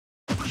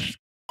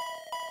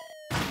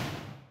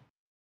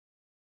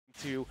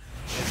to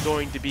is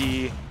going to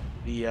be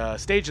the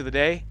stage of the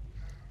day.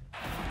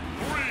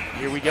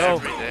 Here we go.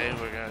 Every day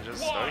we're gonna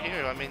just start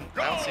here. I mean,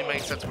 I don't see many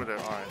sets where there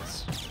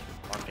aren't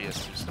on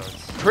PS2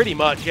 starts. Pretty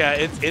much, yeah.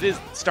 It is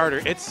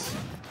starter. It's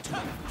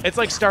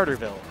like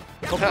Starterville.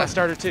 Pokemon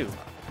Starter 2.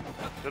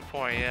 Good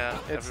point, yeah.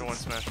 Everyone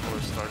Smash 4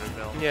 is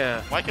Starterville.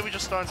 Yeah. Why can't we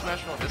just start in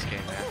Smash 4 in this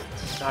game, man?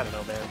 I don't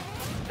know, man.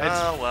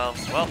 Oh, well,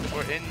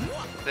 we're in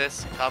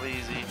this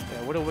Kabayeezy.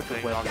 Yeah, what a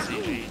wicked whip. On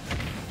CG.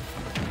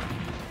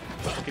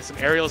 Get some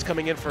aerials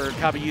coming in for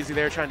Kabayeezy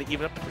there, trying to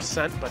even up the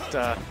percent, but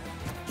a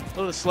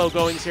little slow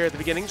goings here at the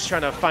beginning, just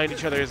trying to find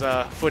each other's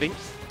footing.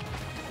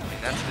 I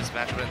mean, that's this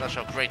match in a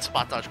nutshell. Great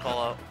spot dodge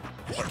call out,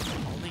 but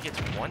only gets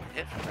one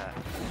hit from that.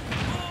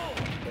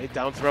 Okay,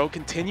 down throw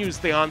continues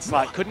the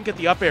onslaught. Couldn't get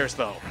the up airs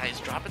though. Yeah, he's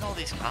dropping all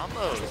these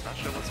combos. Not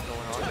sure what's going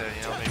on there.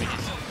 You know, maybe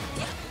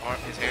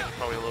his hands are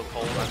probably a little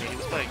cold. I mean, he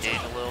was playing gauge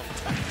a little,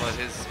 but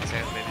his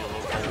hands may be a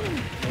little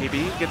cold.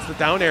 Maybe gets the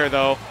down air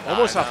though,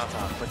 almost off the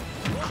top, but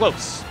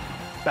close.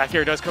 Back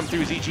air does come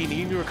through. ZG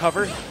needing to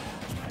recover.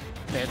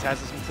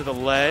 Phantasm to the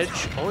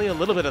ledge. Only a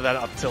little bit of that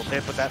up tilt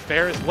hit, but that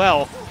fair as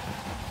well.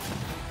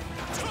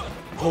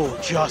 Oh,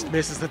 just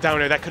misses the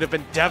down air. That could have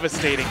been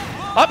devastating.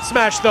 Up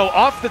smash though,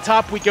 off the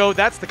top we go.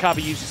 That's the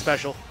Kabayeezy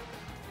special.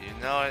 You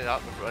know it,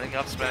 running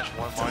up smash,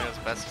 one Mario's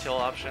best kill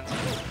options.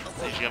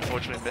 ZG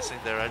unfortunately missing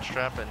their edge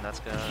trap, and that's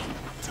gonna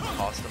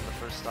cost them the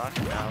first stock.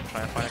 Now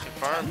trying to find a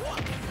confirm.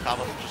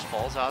 Kaba just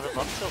falls out of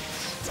up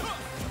tilts.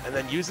 And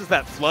then uses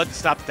that flood to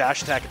stop the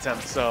dash attack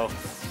attempt, so.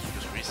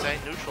 Just resetting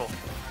neutral.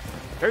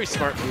 Very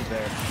smart move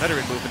there.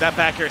 Veteran move, but that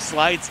back air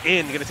slides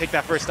in. Gonna take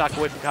that first stock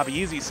away from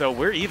Kabayeezy, so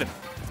we're even.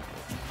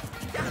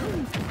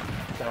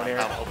 Down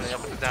air. Opening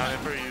up with the down air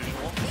per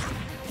usual.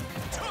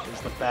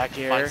 There's the back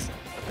air.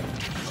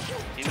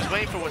 He was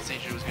waiting for what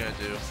ZG was gonna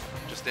do.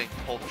 Just didn't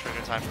pull the trigger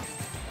in time.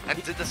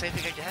 And did the same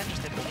thing again,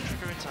 just didn't pull the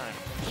trigger in time.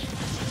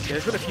 Yeah,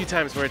 there's been a few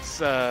times where it's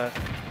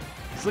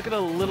he's looking a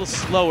little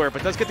slower,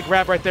 but does get the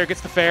grab right there,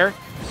 gets the fair.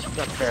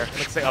 Not the fair,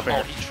 let's say up air.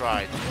 Oh, he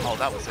tried. Oh,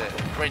 that was it.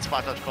 Great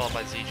spot dodge call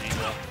by ZG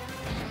though.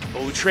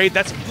 Oh, trade,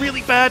 that's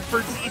really bad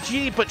for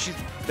ZG, but she's,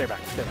 they're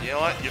back. You know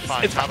what, you're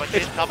fine.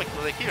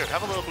 Here,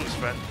 have a little boost,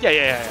 friend.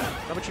 Yeah.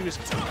 How about you use...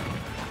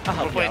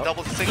 We're playing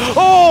double single.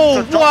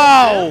 Oh,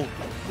 wow!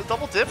 The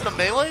double dip, the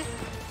melee?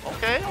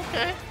 Okay.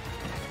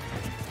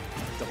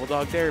 Double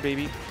dog there,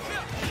 baby.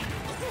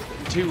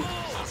 2.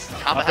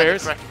 Kaba had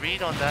the correct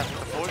read on that with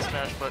the forward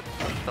smash, but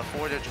the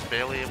forward is just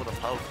barely able to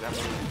poke. That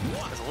move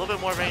has a little bit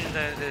more range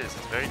than it is.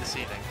 It's very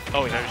deceiving.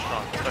 Oh, yeah. Very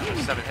strong, especially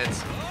with 7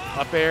 hits.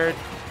 Up air,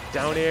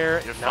 down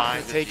air, you're not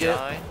fine. gonna take it.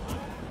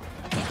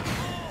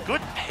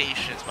 Good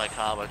patience by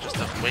Kaba, just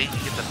to wait to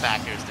get the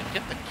back airs to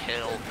get the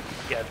kill.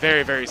 Yeah,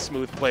 very, very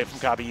smooth play from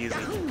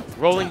Kabayeezy.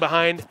 Rolling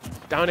behind,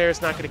 down air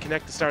is not going to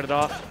connect to start it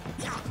off.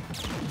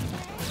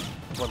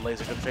 One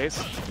laser to the face.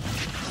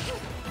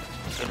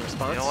 Good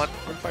response. You know what?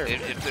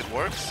 If it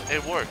works,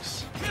 it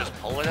works. Just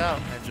pull it out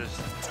and just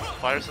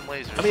fire some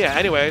lasers. I mean, yeah,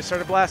 anyway, I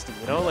started blasting,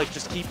 you know? Like,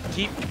 just keep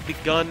the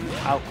gun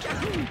out.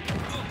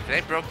 If it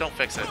ain't broke, don't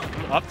fix it.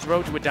 Up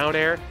throw to a down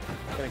air.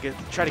 Gonna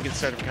try to get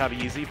started from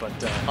Kabayeezy, but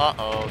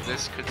uh-oh,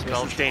 this could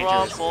spell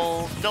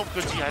trouble. No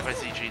good DI by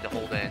ZG to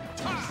hold in.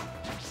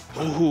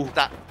 Ooh.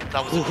 That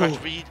was a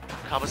correct read.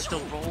 Kaba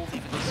still rolled,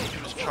 even though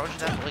ZG was charging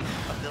that for like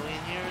a million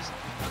years.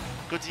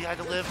 Good DI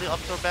to live, the up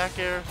throw back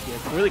air.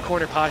 Yeah, really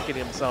corner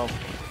pocketing himself.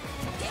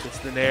 Gets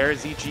the nair.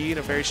 ZG in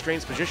a very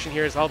strange position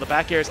here as all the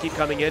back airs keep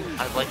coming in.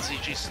 I like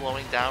ZG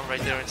slowing down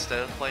right there instead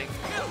of playing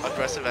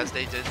aggressive as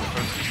they did in the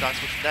first 2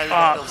 stocks, which netted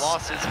the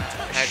losses.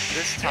 And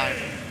this time,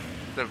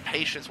 the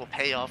patience will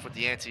pay off with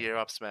the anti-air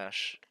up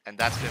smash, and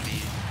that's going to be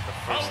the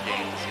first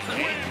game to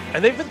see.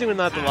 And they've been doing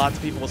that a lot to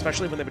people,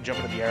 especially when they've been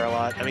jumping in the air a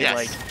lot. I mean,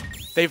 like,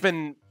 they've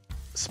been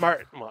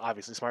smart, well,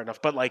 obviously smart enough,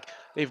 but, like,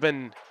 they've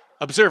been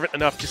observant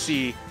enough to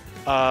see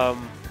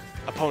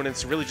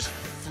opponents really just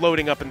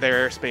floating up in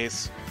their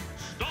airspace,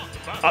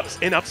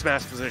 in up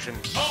smash position.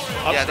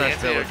 Yeah, the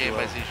anti-air game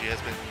by ZG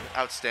has been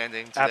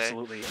outstanding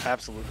today.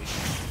 Absolutely.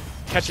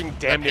 Catching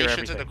damn near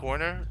everything. In the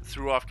corner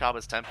threw off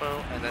Kaba's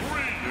tempo, and then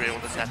you were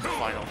able to net the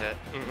final hit.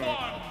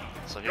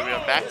 So here we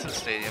are back to the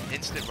stadium.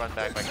 Instant run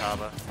back by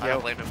Kaba. I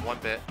don't blame him one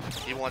bit.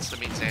 He wants to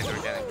meet Xander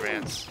again in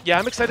Grants. Yeah,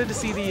 I'm excited to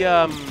see the,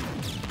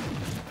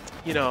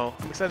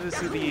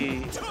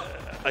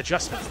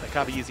 adjustments that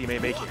Kabayeezy may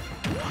make here.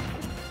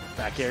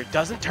 Back air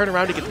doesn't turn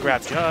around to get the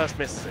grab, just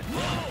misses it.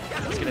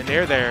 Let's get a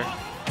nair there.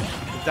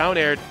 The down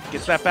air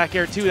gets that back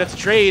air too. That's a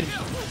trade.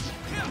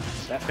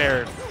 That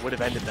fair would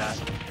have ended that.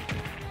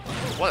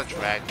 What a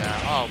drag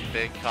now. Oh,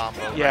 big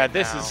combo. Yeah,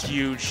 this is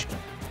huge.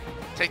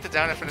 Take the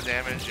down air for the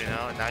damage, you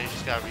know, and now you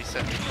just gotta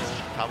reset neutral.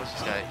 Kaba's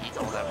just gotta eat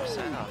all that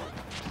percent up.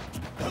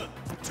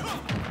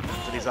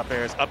 So these up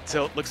airs, up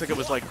tilt. Looks like it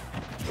was like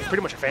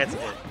pretty much a fancy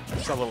hit. I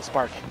saw a little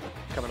spark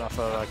coming off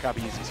of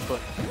Kabayeezy's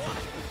foot.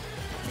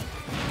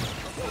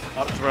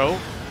 Up throw.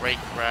 Great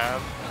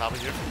grab. Kaba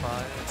here for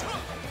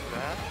 5.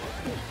 Grab.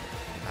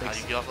 Now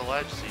you get off the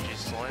ledge, ZG's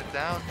slowing it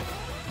down.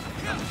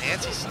 Nothing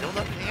antsy, still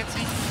nothing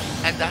antsy.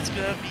 And that's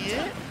gonna be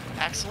it.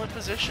 excellent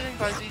positioning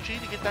by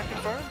ZG to get that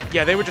confirmed.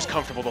 Yeah, they were just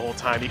comfortable the whole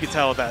time. You could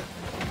tell that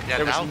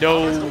there was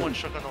no... was the one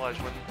shook on the ledge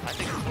when I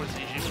think before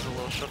ZG was a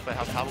little shook by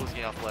how Kaba was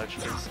getting off ledge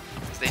because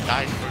they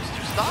died in the first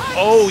 2 stocks.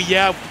 Oh,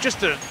 yeah,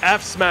 just an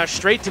F smash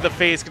straight to the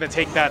face, going to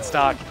take that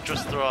stock.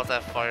 Just throw out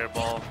that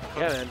fireball.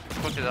 Yeah, man.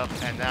 Cook it up,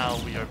 and now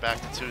we are back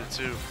to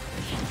 2-2.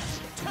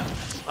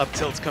 Up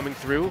tilt's coming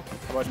through.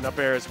 How about an up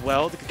air as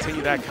well to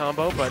continue that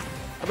combo, but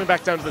coming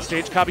back down to the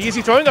stage.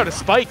 Kabayeezy throwing out a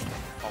spike.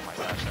 Oh my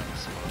gosh, that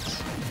was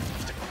close.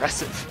 Just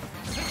aggressive.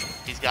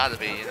 He's got to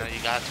be, you know,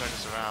 you got to turn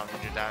this around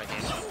when you're down a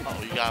game.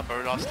 Oh, you got a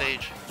bird off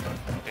stage.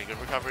 Okay, good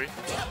recovery.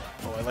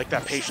 Oh, I like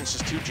that patience,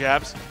 just 2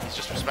 jabs. He's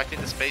just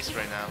respecting the space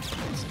right now.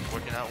 It's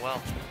working out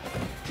well.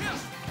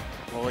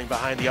 Rolling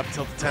behind the up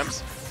tilt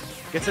attempts.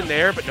 Gets in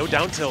there, but no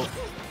down tilt.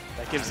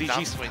 That gives ZG...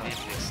 That's when he needs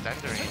the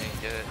extender and he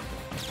didn't get it.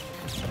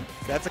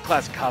 That's a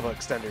classic Kaba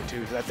extender,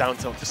 too. That down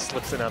tilt just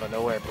slips in out of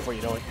nowhere before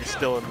you know it. You're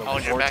still in the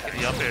and you're back in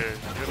the up air.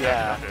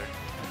 Yeah.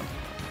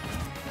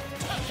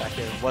 Back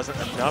air wasn't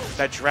enough.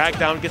 That drag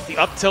down gets the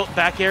up tilt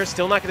back air.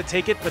 Still not going to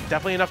take it, but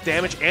definitely enough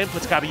damage and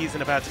puts Kabayeezy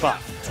in a bad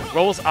spot.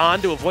 Rolls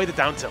on to avoid the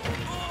down tilt.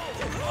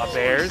 Up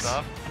airs.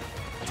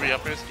 3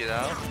 up airs, get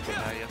out.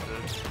 Now you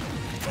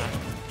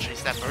have to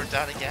chase that bird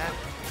down again.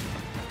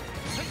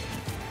 You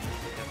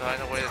have to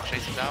find a way to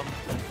chase it down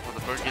before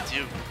the bird gets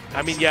you.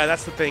 I mean, yeah,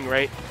 that's the thing,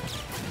 right?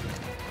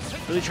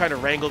 Really trying to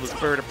wrangle this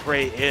bird of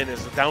prey in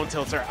as the down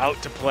tilts are out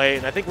to play,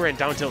 and I think we're in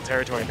down tilt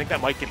territory. I think that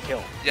might get a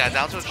kill. Yeah,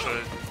 down tilt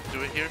should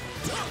do it here.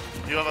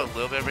 You have a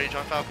little bit of rage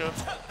on Falco.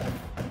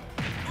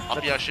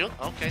 Up your shield?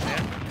 Okay,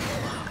 damn.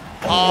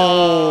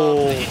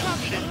 Oh! Did he drop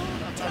shield?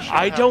 Sure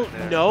I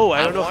don't know.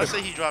 I don't know if if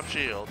say he dropped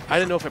shield. I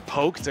don't know if it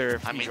poked or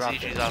if I mean,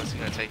 ZG's obviously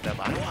going to take that,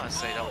 but I don't want to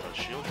say that was a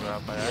shield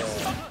drop by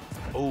accident.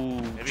 Oh,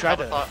 maybe try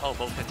to... thought, oh,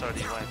 both hits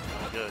already went.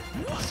 Oh, good.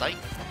 Psych.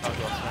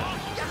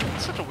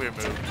 It's such a weird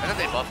move. And then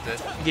they buffed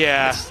it.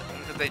 Yeah.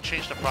 They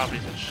changed the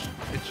properties, which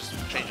it just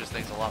changes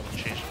things a lot when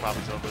you change the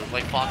properties of a move.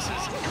 Like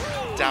Fox's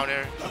down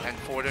air and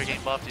forward air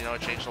getting buffed, you know,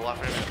 it changed a lot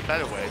for him in a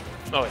better way.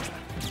 Oh, yeah.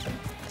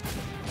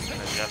 And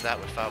then you have that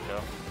with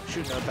Falco.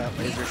 Shooting out that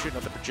laser, shooting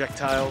out the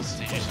projectiles.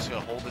 ZG's just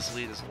going to hold this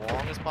lead as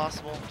long as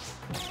possible.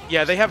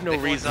 Yeah, they have no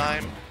reason.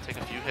 Take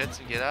a few hits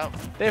and get out.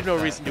 They have no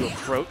reason to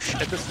approach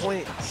at this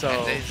point, so...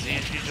 And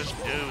ZG just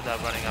knew that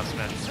running up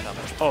smash was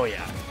coming. Oh,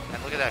 yeah.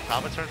 And look at that,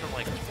 Kaba turned from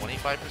like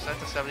 25%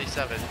 to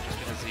 77 just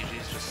because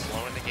ZG's just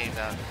slowing the game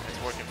down. It's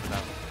working for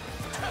them.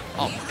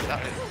 Oh,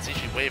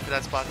 ZG waited for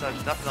that spot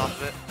dodge, nothing off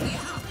of it.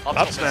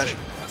 Up smash.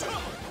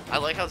 I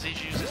like how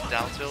ZG uses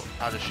down tilt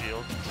out of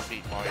shield to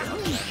beat Mario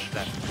up smash,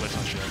 that glitch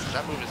on shield.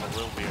 That move is a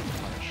little weird to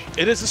punish.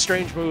 It is a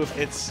strange move.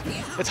 It's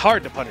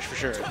hard to punish for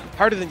sure.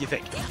 Harder than you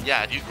think.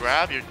 Yeah, if you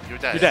grab, you're dead.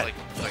 You're dead.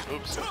 Like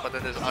oops, but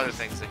then there's other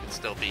things that can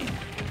still beat.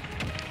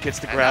 Gets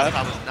the grab.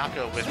 I was not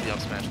going to whip the up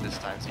smash this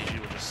time. ZG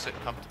will just sit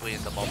comfortably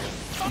in the bubble.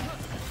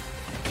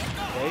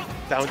 Okay,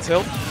 down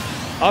tilt,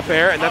 up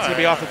air, and that's going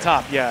to be off the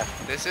top, yeah.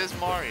 This is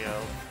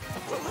Mario,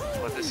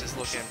 but this is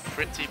looking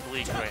pretty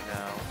bleak right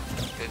now.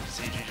 If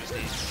ZG just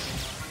needs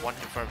one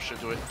confirm should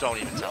do it, don't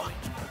even tell me.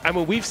 I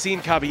mean, we've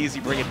seen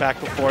Kabayeezy bring it back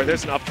before.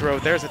 There's an up throw,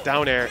 there's a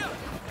down air.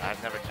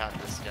 I've never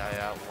counted this guy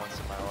out once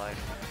in my life.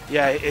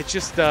 Yeah, it's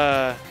just,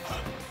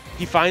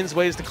 he finds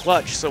ways to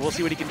clutch, so we'll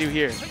see what he can do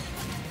here.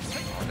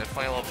 Oh, they're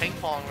playing a little ping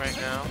pong right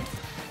now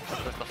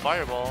with the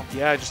fireball.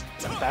 Yeah, just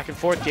a back and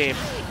forth game.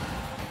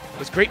 It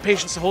was great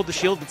patience to hold the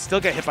shield, but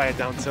still get hit by a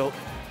down tilt.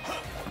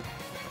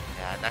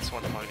 Yeah, next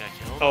one probably got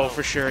killed. Oh,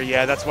 for sure,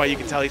 yeah, that's why you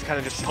can tell he's kind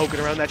of just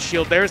poking around that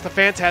shield. There's the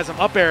Phantasm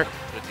up air.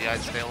 Good DI to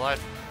stay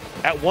alive.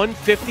 At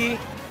 150,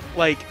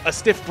 like a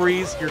stiff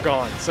breeze, you're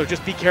gone. So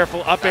just be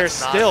careful. Up air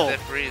still. That's not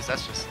stiff breeze,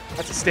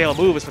 that's a stale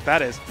move is what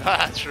that is.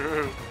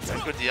 True.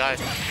 Good DI.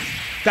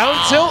 Down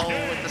tilt.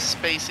 With the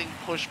spacing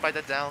pushed by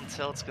the down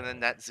tilt, it's going to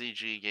net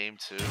ZG game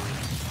 2.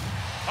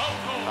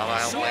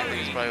 I don't blame him.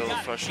 He's probably a little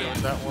frustrated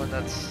with that one.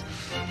 That's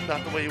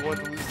not the way you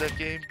wanted to lose that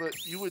game, but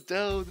you were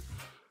down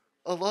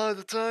a lot of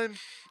the time.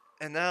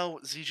 And now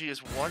ZG is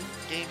 1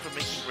 game from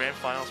making grand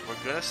finals. We're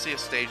going to see a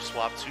stage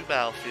swap to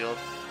Battlefield.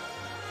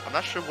 I'm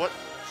not sure what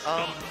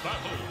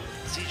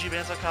ZG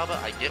bans on Kaba.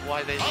 I get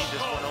why they leave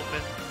this one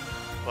open,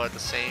 but at the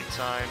same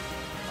time,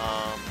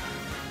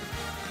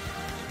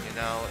 you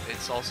know,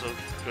 it's also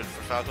good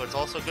for Falco. It's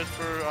also good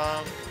for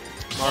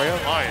Mario?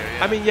 Yeah.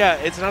 I mean, yeah,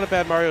 it's not a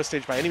bad Mario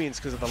stage by any means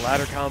because of the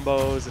ladder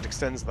combos. It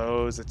extends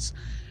those. It's,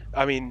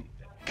 I mean,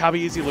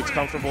 Kabayeezy looks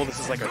comfortable. This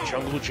is like a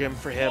jungle gym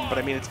for him, but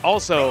I mean, it's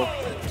also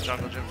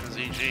jungle gym for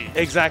ZG.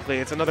 Exactly.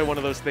 It's another one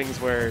of those things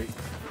where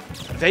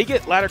they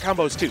get ladder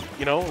combos too,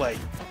 you know, like.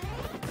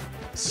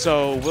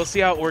 So we'll see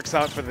how it works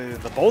out for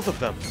the both of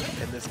them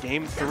in this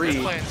game 3.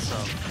 They're playing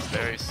some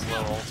very slow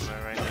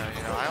ultimate right now.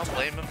 You know, I don't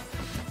blame him,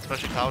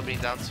 especially Kaba being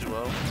down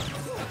 2-0.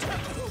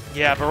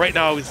 Yeah, but right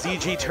now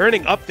ZG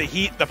turning up the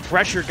heat. The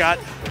pressure got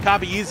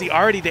Kabayeezy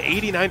already to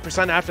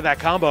 89% after that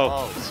combo.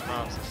 Oh,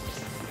 smokes. This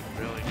is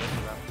really good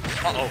for them.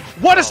 Uh-oh.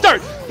 What a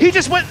start! He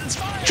just went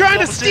trying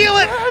to steal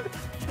it!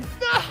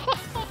 No!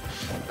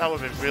 That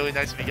would have been really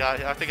nice if he got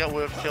it. I think I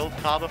would have killed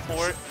Kaba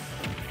for it.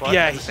 but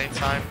at the same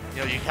time,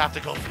 you know, you have to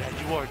go for that.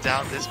 You are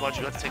down this much,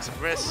 you have to take some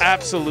risks.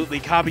 Absolutely,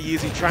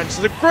 Kabayeezy trying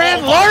to the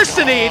grand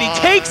larceny, and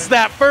he takes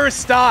that first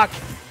stock.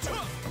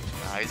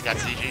 He's got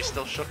ZG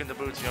still shook in the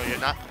boots. You know, you're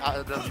not out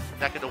of the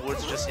neck of the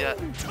woods just yet.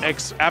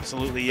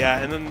 Absolutely, yeah.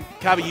 And then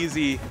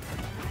Kabayeezy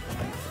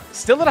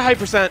still at a high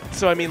percent,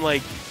 so I mean,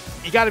 like,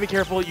 you got to be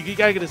careful. You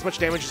got to get as much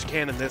damage as you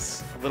can in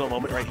this little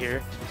moment right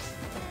here.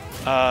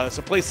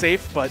 So play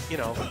safe, but, you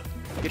know,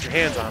 get your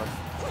hands on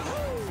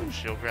him.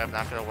 Shield grab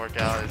not going to work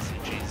out as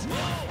ZG's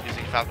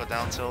using Falco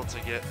down tilt to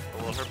get a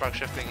little hurt box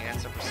shifting and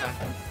some percent.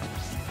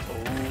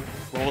 Oh,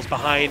 rolls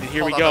behind, and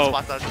here we go.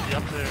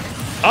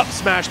 Up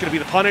smash going to be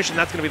the punish, and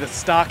that's going to be the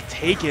stock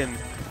taken.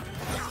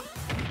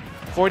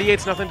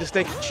 48's nothing to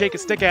shake a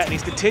stick at, and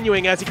he's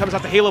continuing as he comes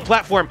off the Halo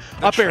platform.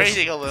 Up airs.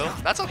 Trading a little.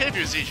 That's okay if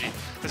you're ZG,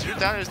 because your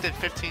down airs did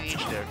 15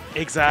 each there.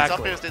 Exactly. His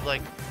up airs did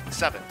like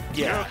 7.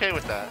 Yeah. You're okay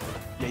with that.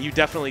 Yeah, you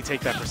definitely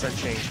take that percent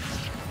change.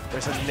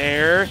 There's a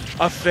nair,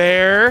 a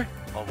fair.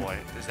 Oh boy,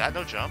 is that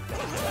no jump?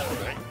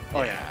 Right?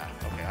 Oh yeah.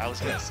 Okay, I was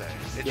gonna say. It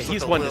yeah, just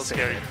he's a one little to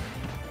scary.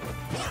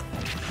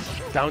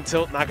 Down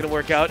tilt, not gonna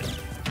work out.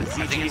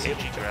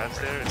 ZG grabs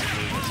there.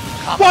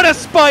 What a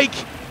spike!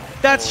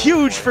 That's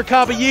huge for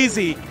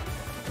Kabayeezy.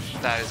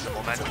 That is the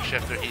momentum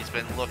shifter he's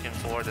been looking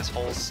for this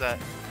whole set.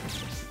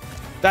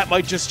 That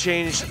might just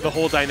change the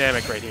whole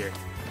dynamic right here.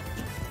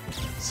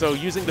 So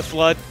using the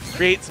flood,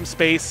 create some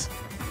space.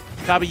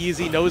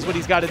 Kabayeezy knows what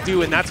he's got to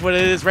do, and that's what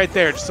it is right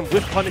there. Just some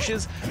whiff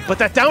punishes, but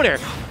that down air.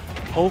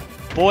 Oh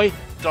boy.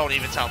 Don't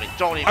even tell me.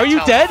 Don't even Are you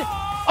tell dead? me.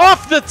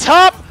 Off the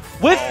top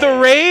with the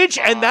rage,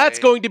 and that's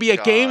going to be a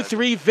Game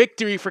 3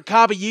 victory for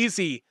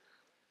Kabayeezy.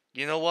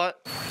 You know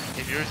what?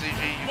 If you're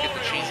ZG, you get the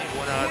cheesy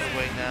one out of the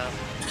way now.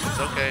 It's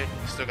okay.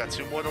 You still got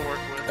 2 more to work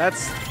with.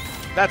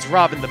 That's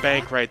robbing the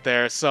bank right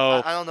there.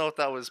 So I don't know if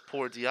that was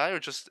poor DI or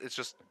it's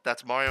just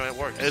that's Mario and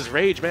it works. It's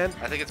rage, man.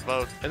 I think it's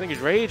both. I think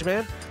it's rage,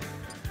 man.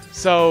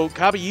 So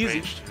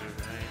Kabayeezy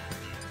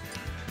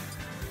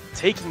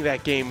taking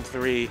that Game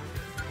 3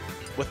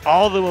 with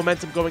all the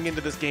momentum going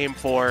into this Game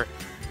 4.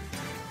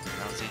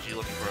 Now ZG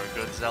looking for a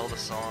good Zelda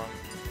song.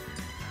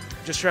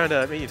 Just trying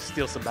to maybe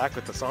steal some back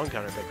with the song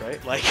counter pick,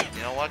 right? Like,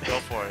 you know what? Go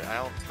for it. I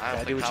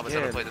don't think Kaba's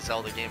ever played a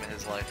Zelda game in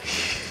his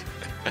life.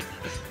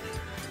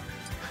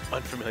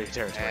 Unfamiliar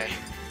territory.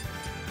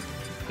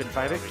 Couldn't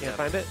find it? Can't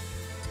find it?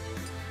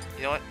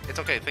 You know what? It's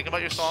okay. Think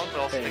about your song,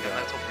 but also think of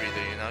mental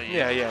breather, you know?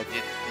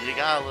 You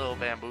got a little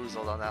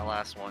bamboozled on that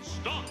last one.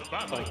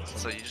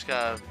 So you just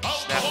gotta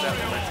snap that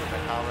momentum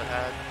that Kaba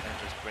had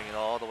and just bring it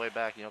all the way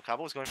back. You know,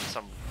 Kaba was going for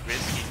some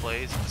risky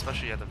plays,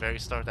 especially at the very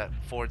start, that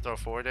forward throw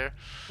forward there.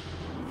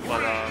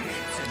 But you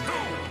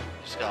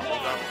just gotta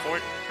hold down the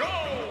fort.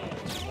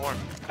 2 more.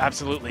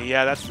 Absolutely,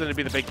 yeah, that's gonna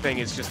be the big thing,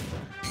 is just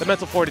the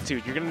mental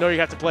fortitude. You're gonna know you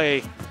have to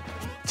play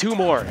 2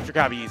 more if you're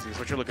Kabayeezy is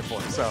what you're looking for.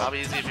 So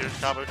Kabayeezy, if you're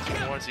Kaba,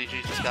 2 more.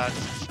 ZG just got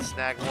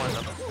snag 1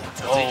 of them.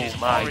 Oh ZG's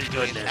my goodness!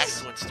 Doing an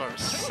excellent start,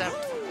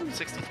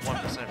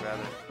 61%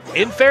 rather.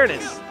 In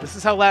fairness, this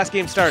is how last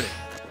game started.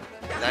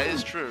 That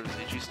is true.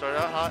 ZG started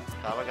out hot.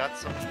 Kaba got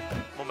some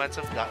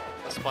momentum, got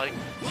a spike,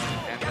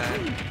 and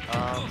then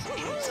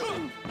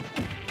some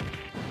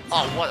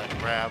oh, what a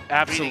grab!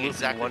 Absolutely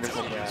exactly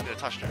wonderful grab. He's gonna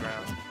touch the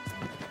ground.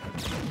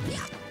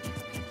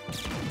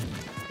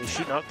 He's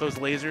shooting out those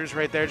lasers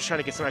right there, just trying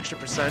to get some extra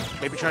percent.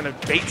 Maybe trying to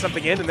bait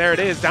something in, and there it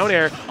is, down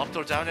air. Up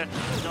throw down air.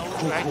 No,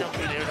 right down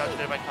through there, down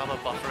there by Kaba,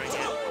 buffering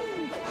it.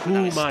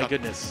 Oh my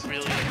goodness.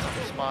 Really in a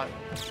tough spot.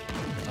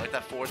 I like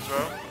that forward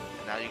throw.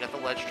 Now you got the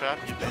ledge trap.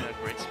 You've been in a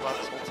great spot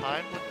this whole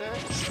time with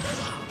this.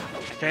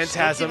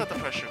 Phantasm. The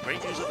pressure.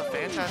 Great use of the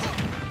Phantasm.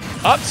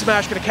 Up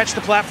smash, going to catch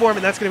the platform,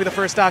 and that's going to be the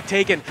first stock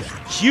taken.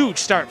 Huge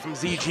start from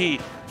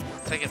ZG.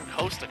 Taking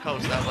coast to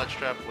coast. That ledge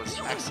trap was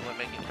excellent,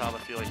 making Kaba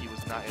feel like he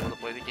was not able to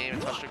play the game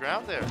and touch the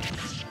ground there.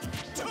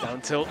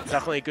 Down tilt,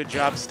 definitely a good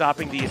job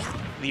stopping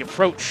the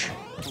approach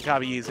from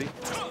Kabayeezy.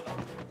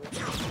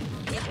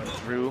 Went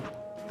through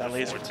that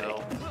laser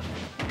tilt.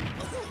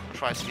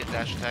 Tries to get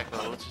dash attack, but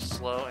a little too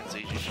slow, and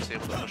ZG's just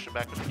able to push him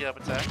back with the get up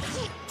attack.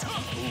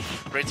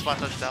 Ooh. Great spot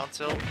touch down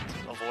tilt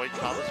to avoid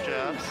Kaba's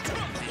jabs.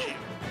 ZG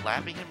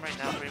lapping him right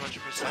now, pretty much a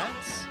percent.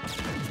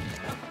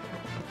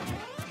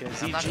 Yeah,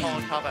 I'm not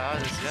calling Kaba out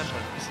of this yet,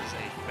 but this is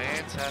a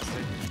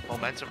fantastic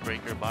momentum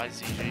breaker by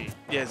ZG.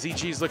 Yeah,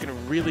 ZG's looking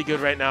really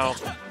good right now.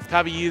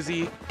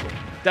 Kabayeezy,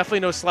 definitely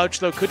no slouch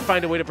though, could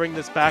find a way to bring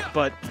this back,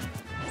 but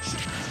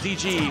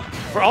ZG,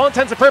 for all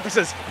intents and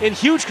purposes, in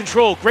huge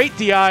control. Great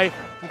DI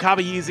from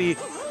Kabayeezy.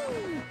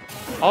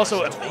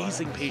 Also,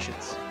 amazing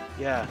patience.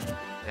 Yeah.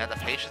 Yeah, the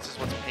patience is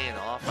what's paying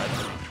off, I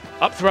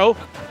think. Up throw.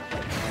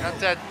 You're not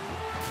dead.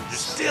 You're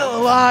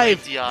still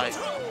alive. DI.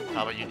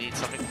 Kaba, you need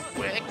something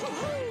quick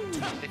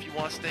if you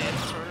want to stay in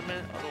the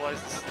tournament.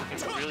 Otherwise, this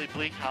is looking really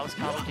bleak. How's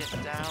Kaba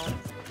getting down?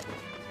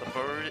 The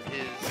bird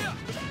is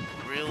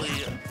really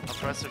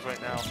impressive right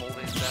now,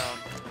 holding it down.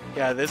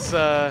 Yeah, this is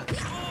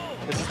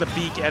the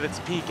beak at its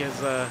peak,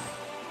 as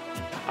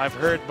I've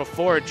heard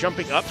before.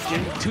 Jumping up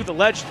into the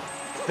ledge,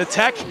 the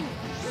tech,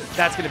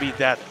 that's going to be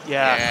death.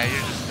 Yeah. Yeah, you're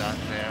just done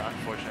there.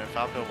 Unfortunate.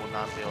 Falco will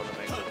not be able to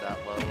make it that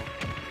low.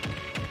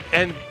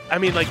 And I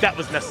mean, like, that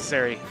was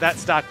necessary. That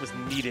stock was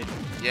needed.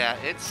 Yeah,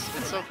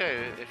 it's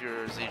okay if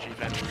you're a ZG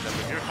fan. But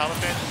if you're a Kaba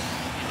fan,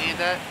 you need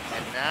that.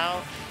 And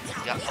now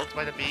you got poked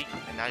by the beak,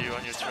 and now you're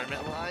on your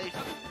tournament life.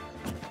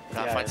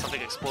 Gotta find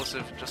something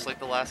explosive, just like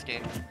the last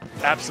game.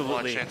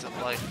 Absolutely. You want a chance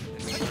at life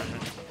in this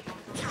tournament.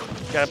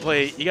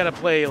 You gotta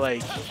play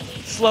like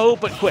slow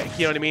but quick.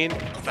 You know what I mean?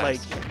 Fast.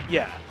 Like,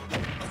 yeah.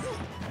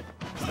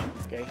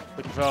 Okay,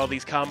 looking for all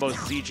these combos.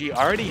 ZG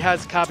already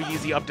has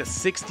Kabayeezy up to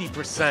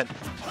 60%.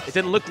 It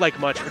didn't look like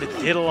much, but it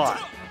did a lot.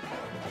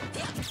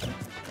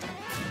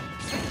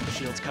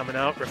 Shield's coming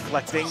out,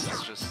 reflecting.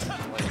 It's just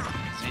like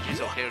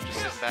ZG's okay with just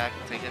sitting back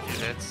and taking a few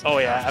hits. Oh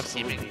yeah,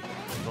 absolutely.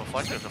 The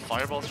reflector, the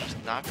fireball's just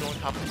not going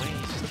Kaba's way.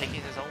 He's just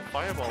taking his own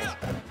fireballs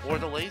or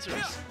the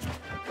lasers.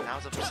 Now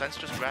the percent's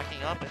just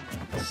racking up,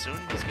 and soon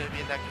he's going to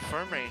be in that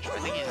confirm range. I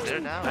think he's there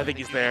now. I think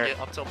he's there. Get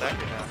up till back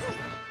there now.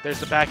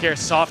 There's the back air,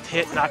 soft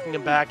hit, knocking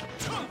him back.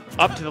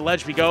 Up to the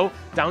ledge we go.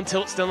 Down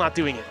tilt, still not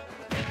doing it.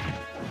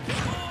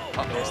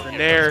 There's the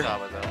nair.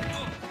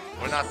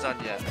 We're not done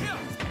yet.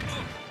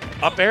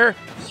 Up air,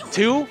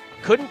 2.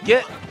 Couldn't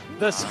get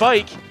the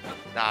spike.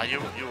 Nah, you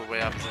were way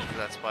out position for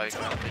that spike.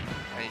 I don't think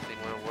anything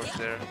would have worked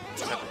there.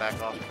 Just have to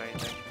back off if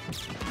anything.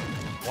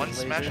 One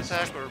smash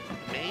attack or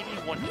maybe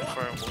one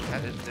confirm will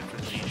have a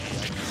different GG.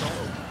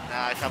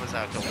 Nah, Kaba's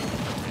out going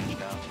range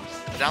now.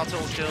 Down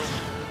tilt kill.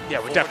 Yeah,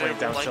 we're definitely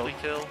down tilt.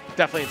 Kill.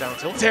 Definitely down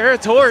tilt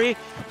territory.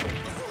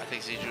 I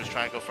think ZG was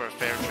trying to go for a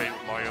fair trade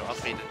with Mario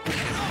up beat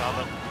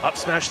Kaba. Up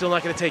smash, still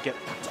not going to take it.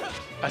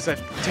 I said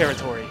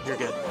territory. You're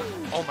good.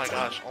 Oh my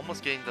gosh,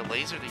 almost getting the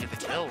laser to get the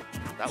kill.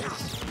 That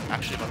was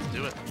actually about to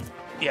do it.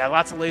 Yeah,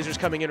 lots of lasers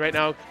coming in right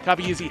now.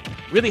 Kabayeezy,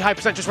 really high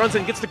percent, just runs in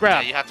and gets the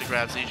grab. Yeah, you have to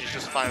grab. ZG's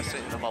just fine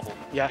sitting in the bubble.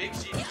 Yeah.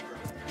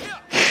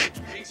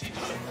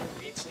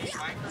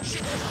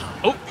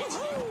 Oh.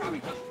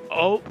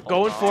 Oh,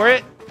 going for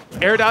it.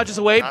 Air dodges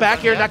away.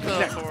 Back air, not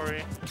connect.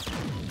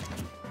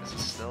 This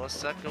is still a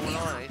set going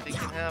on. Anything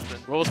can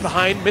happen. Rolls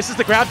behind, misses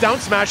the grab, down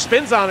smash,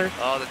 spins on her.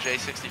 Oh, the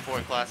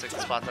J64 classic, the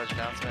spot dodge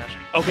down smash.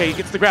 Okay, he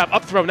gets the grab,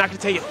 up throw, not going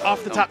to take it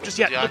off the top just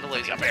yet. Beyond the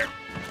laser. Up air.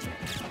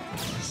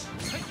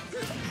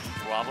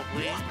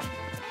 Probably. You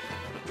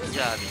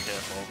gotta be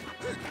careful.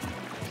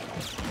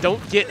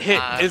 Don't get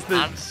hit is the...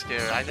 I'm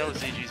scared. I know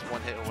ZG's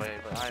one hit away,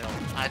 but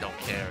I don't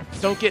care.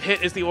 Don't get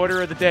hit is the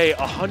order of the day.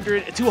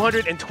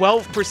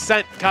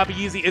 212%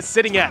 Kabayeezy is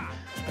sitting at.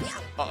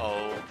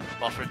 Uh-oh.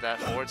 Buffered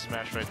that forward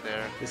smash right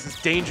there. This is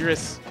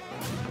dangerous.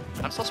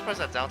 I'm so surprised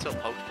that down tilt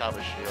poked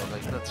Kaba's shield.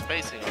 Like, the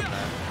spacing on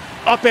that.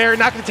 Up air,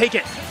 not going to take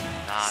it.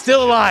 Nah,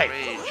 still alive.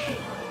 Rage.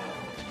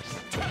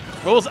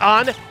 Rolls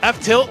on, F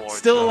tilt, Forward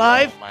still tilt.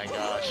 alive. Oh my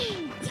gosh.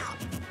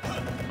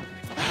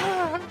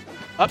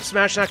 Up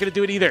smash, not going to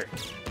do it either.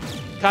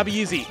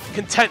 Kabayeezy,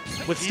 content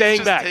with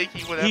staying back.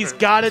 He's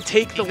got to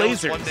take the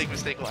lasers. One big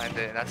mistake will end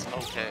it, and that's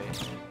okay.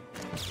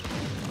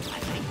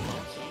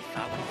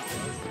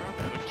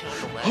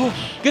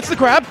 Gets the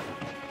grab.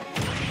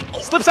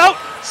 Slips out.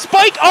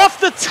 Spike off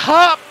the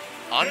top.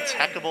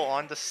 Untechable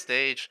on the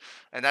stage,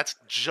 and that's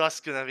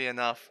just going to be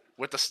enough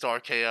with the star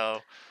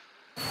KO.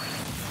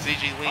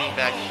 ZG leaning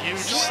back, huge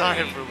sigh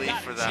of relief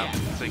for them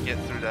to get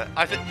through that.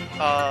 I think,